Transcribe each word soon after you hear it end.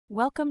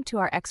Welcome to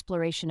our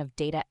exploration of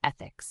data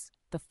ethics,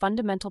 the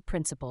fundamental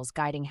principles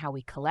guiding how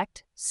we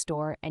collect,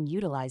 store, and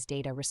utilize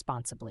data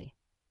responsibly.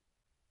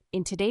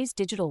 In today's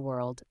digital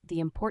world, the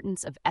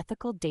importance of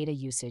ethical data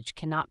usage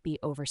cannot be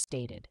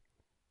overstated.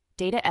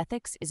 Data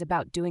ethics is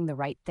about doing the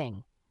right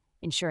thing,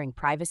 ensuring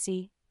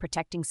privacy,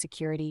 protecting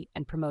security,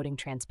 and promoting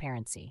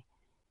transparency.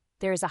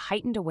 There is a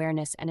heightened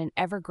awareness and an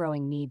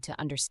ever-growing need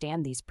to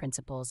understand these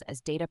principles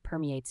as data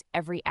permeates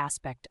every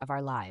aspect of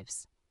our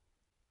lives.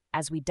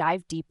 As we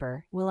dive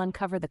deeper, we'll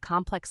uncover the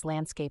complex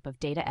landscape of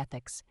data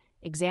ethics,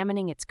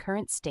 examining its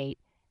current state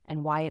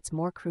and why it's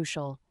more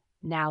crucial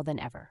now than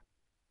ever.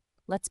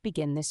 Let's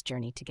begin this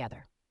journey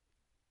together.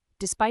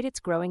 Despite its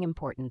growing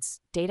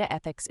importance, data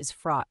ethics is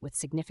fraught with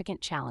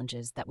significant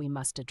challenges that we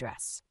must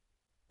address.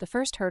 The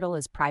first hurdle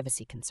is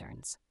privacy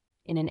concerns.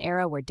 In an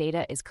era where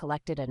data is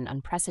collected at an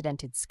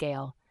unprecedented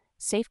scale,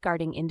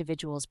 safeguarding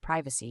individuals'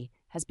 privacy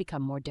has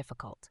become more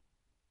difficult.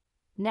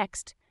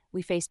 Next,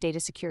 we face data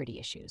security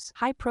issues.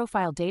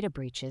 High-profile data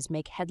breaches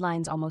make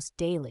headlines almost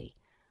daily,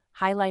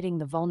 highlighting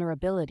the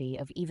vulnerability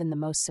of even the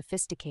most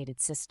sophisticated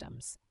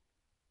systems.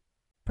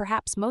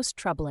 Perhaps most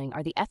troubling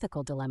are the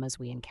ethical dilemmas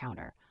we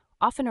encounter,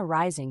 often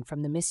arising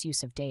from the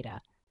misuse of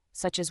data,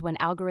 such as when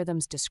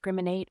algorithms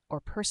discriminate or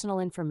personal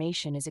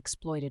information is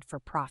exploited for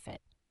profit.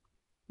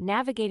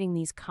 Navigating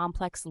these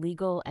complex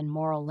legal and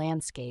moral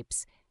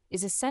landscapes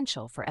is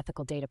essential for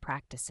ethical data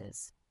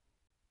practices.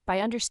 By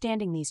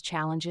understanding these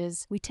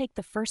challenges, we take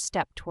the first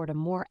step toward a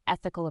more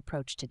ethical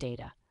approach to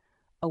data.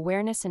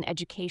 Awareness and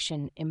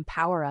education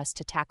empower us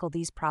to tackle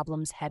these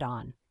problems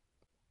head-on.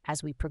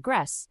 As we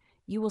progress,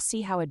 you will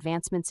see how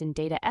advancements in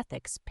data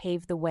ethics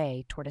pave the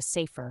way toward a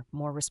safer,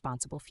 more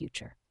responsible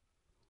future.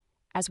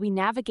 As we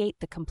navigate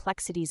the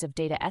complexities of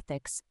data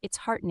ethics, it's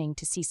heartening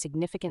to see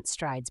significant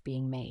strides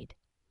being made.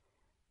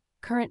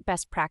 Current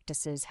best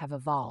practices have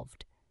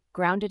evolved,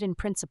 grounded in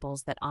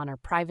principles that honor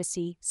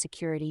privacy,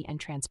 security, and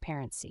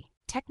transparency.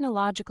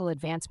 Technological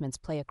advancements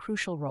play a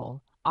crucial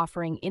role,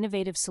 offering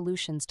innovative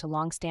solutions to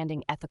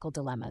long-standing ethical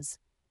dilemmas.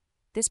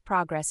 This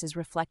progress is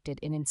reflected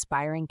in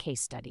inspiring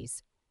case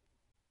studies.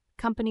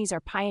 Companies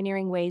are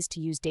pioneering ways to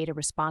use data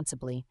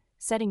responsibly,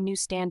 setting new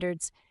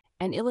standards,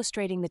 and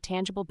illustrating the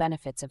tangible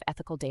benefits of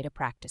ethical data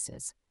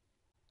practices.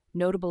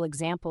 Notable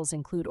examples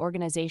include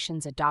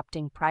organizations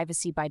adopting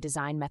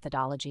privacy-by-design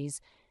methodologies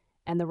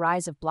and the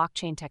rise of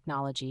blockchain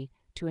technology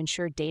to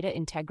ensure data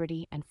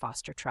integrity and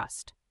foster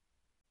trust.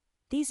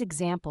 These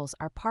examples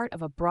are part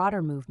of a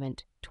broader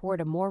movement toward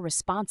a more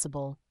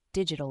responsible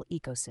digital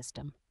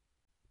ecosystem.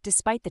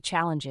 Despite the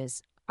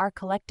challenges, our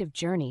collective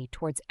journey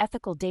towards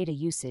ethical data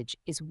usage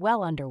is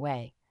well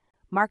underway,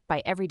 marked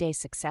by everyday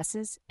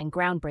successes and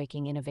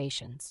groundbreaking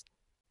innovations.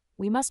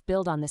 We must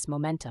build on this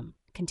momentum,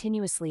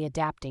 continuously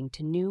adapting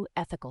to new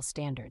ethical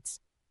standards.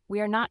 We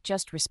are not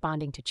just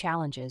responding to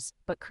challenges,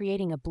 but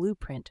creating a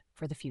blueprint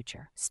for the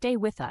future. Stay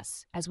with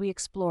us as we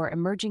explore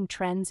emerging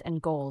trends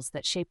and goals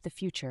that shape the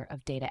future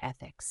of data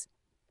ethics.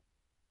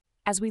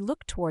 As we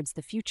look towards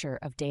the future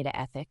of data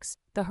ethics,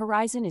 the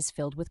horizon is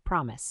filled with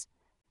promise.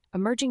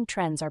 Emerging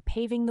trends are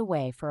paving the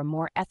way for a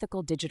more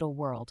ethical digital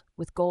world,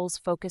 with goals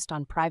focused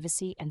on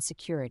privacy and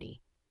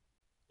security.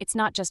 It's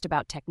not just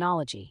about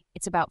technology,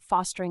 it's about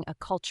fostering a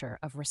culture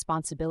of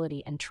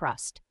responsibility and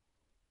trust.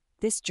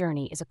 This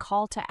journey is a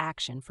call to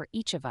action for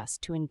each of us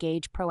to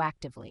engage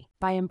proactively.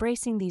 By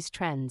embracing these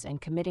trends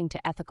and committing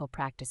to ethical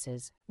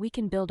practices, we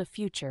can build a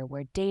future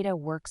where data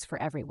works for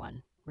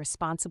everyone,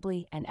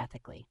 responsibly and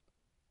ethically.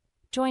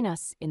 Join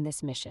us in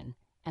this mission,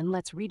 and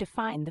let's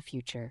redefine the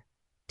future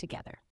together.